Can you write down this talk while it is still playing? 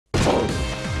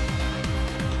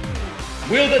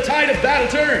Will the tide of battle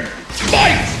turn?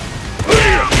 Fight!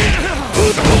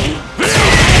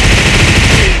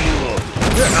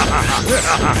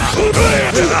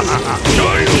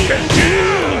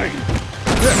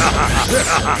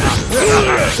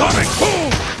 Sonic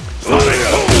boom! Sonic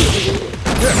boom!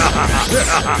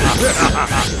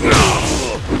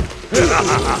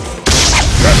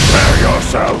 Prepare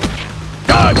yourself!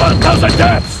 Die 1,000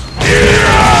 deaths!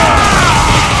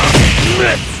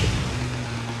 Miss!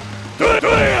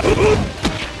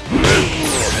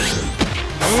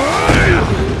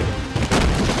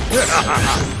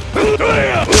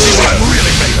 See what I'm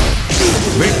really made of!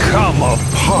 Become a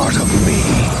part of me!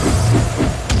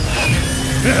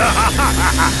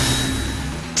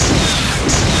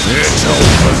 It's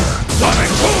over!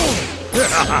 Sonic boom!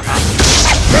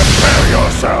 Prepare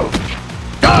yourself!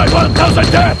 Die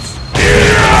 1,000 deaths!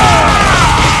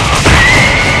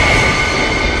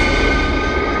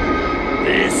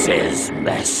 This is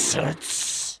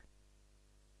methods.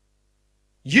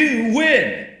 You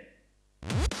win!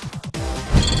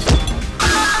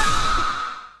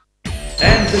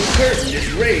 And the curtain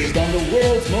is raised on the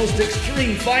world's most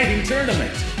extreme fighting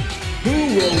tournament.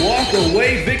 Who will walk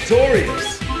away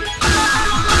victorious?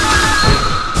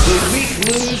 The weak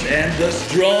lose and the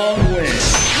strong win.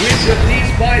 Which of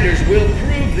these fighters will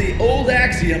prove the old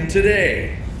axiom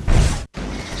today?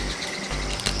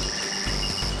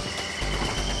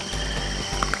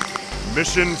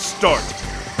 Mission start.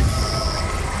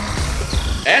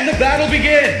 And the battle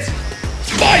begins!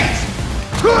 Fight!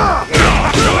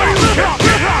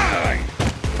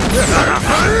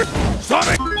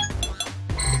 Sonic!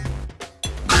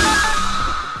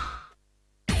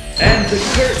 And the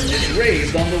curtain is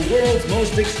raised on the world's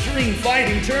most extreme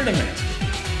fighting tournament.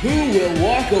 Who will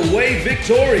walk away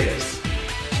victorious?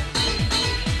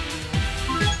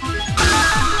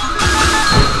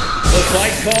 The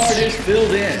fight card is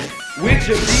filled in. Which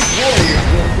of these warriors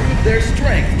will prove their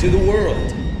strength to the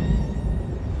world?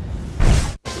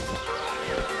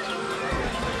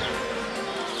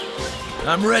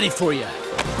 I'm ready for you.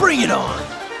 Bring it on!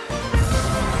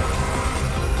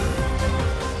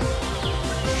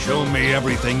 Show me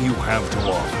everything you have to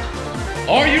offer.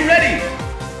 Are you ready?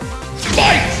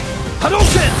 Fight!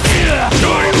 Hadouken!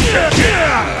 Shoryuken!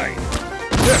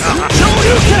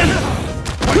 Shoryuken!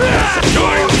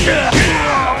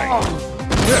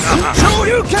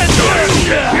 Shoryuken!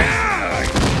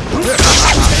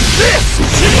 This!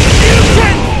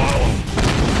 Shoryuken!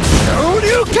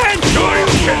 Shoryuken!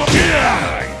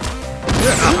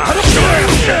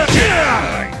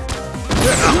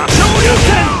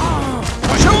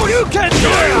 Shoryuken!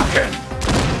 Shoryuken!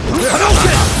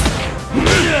 Hadouken!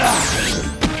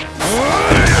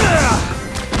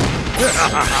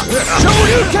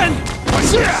 Shoryuken!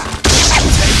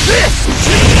 This!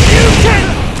 Shoryuken!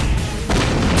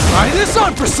 Try this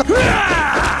on for some...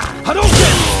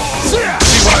 Hadouken! See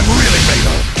what I'm really made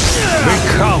of!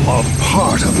 Become a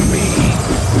part of me!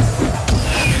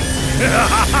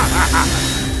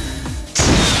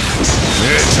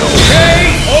 It's okay!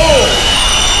 Oh!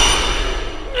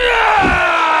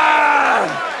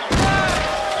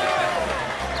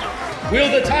 Will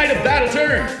the tide of battle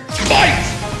turn? Fight!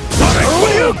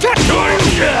 Shoryuken!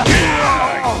 Shoryuken!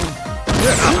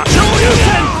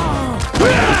 Shoryuken!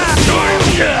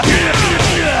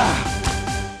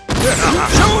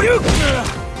 Shoryuken!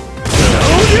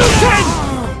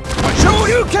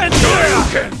 Shoryuken!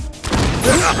 Shoryuken!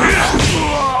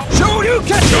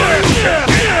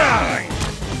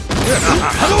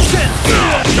 Hadouken!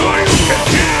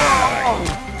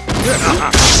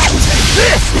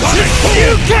 This!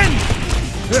 Shoryuken!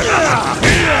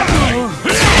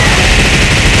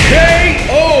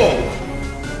 K.O.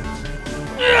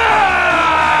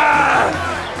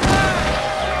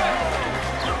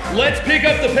 Let's pick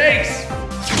up the pace.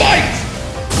 Fight!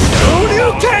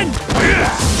 Shoryuken!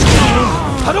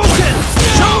 Hadouken!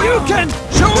 Shoryuken!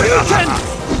 Shoryuken!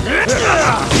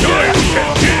 Shoryuken!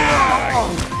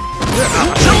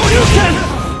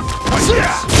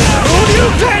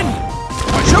 Shoryuken!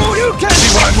 Shoryuken!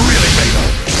 See what I'm really made of!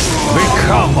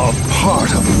 Become a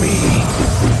part of me!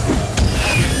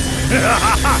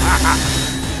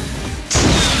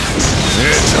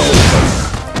 It's over!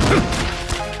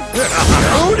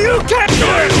 Shoryuken!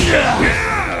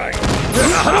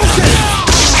 Hadouken!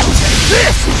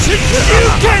 This!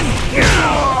 Shoryuken!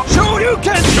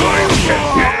 Shoryuken! Shoryuken!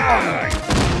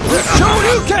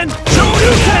 Shoryuken!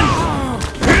 Shoryuken!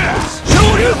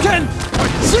 Shoryuken!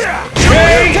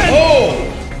 K.O.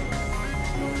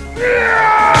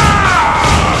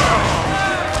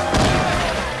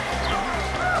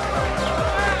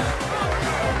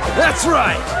 That's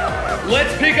right!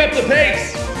 Let's pick up the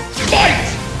pace. Fight!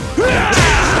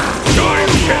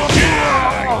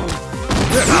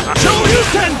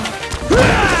 Shoryuken!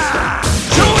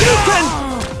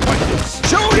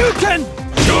 Shoryuken!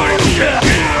 Shoryuken!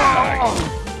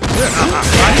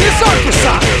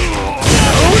 Hisakusa!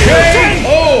 Shoryuken!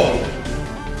 Oh!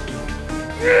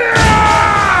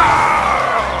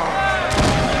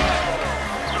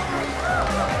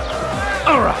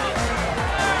 Alright!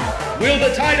 Will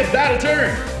the tide of battle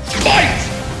turn? Fight!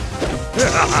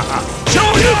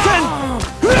 Shoryuken!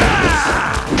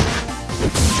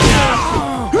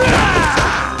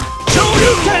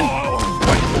 Shoryuken!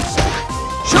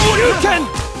 Shoryuken!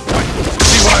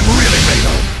 See what I'm really made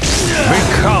of.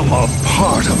 Become a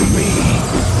part of me.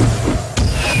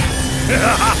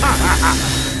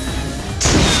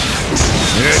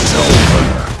 It's over.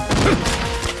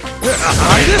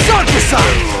 Hisakusa!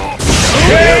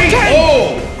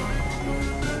 K.O.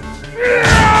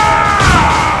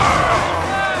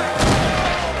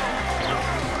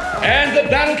 And the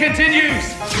battle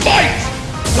continues. Fight!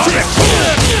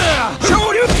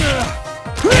 Shoryuken!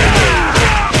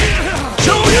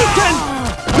 Shoryuken!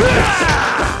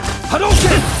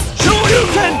 Hadouken!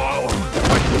 Shoryuken!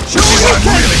 See what I'm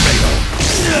Shoryuken! really made of.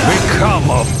 Become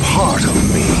a part of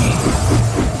me.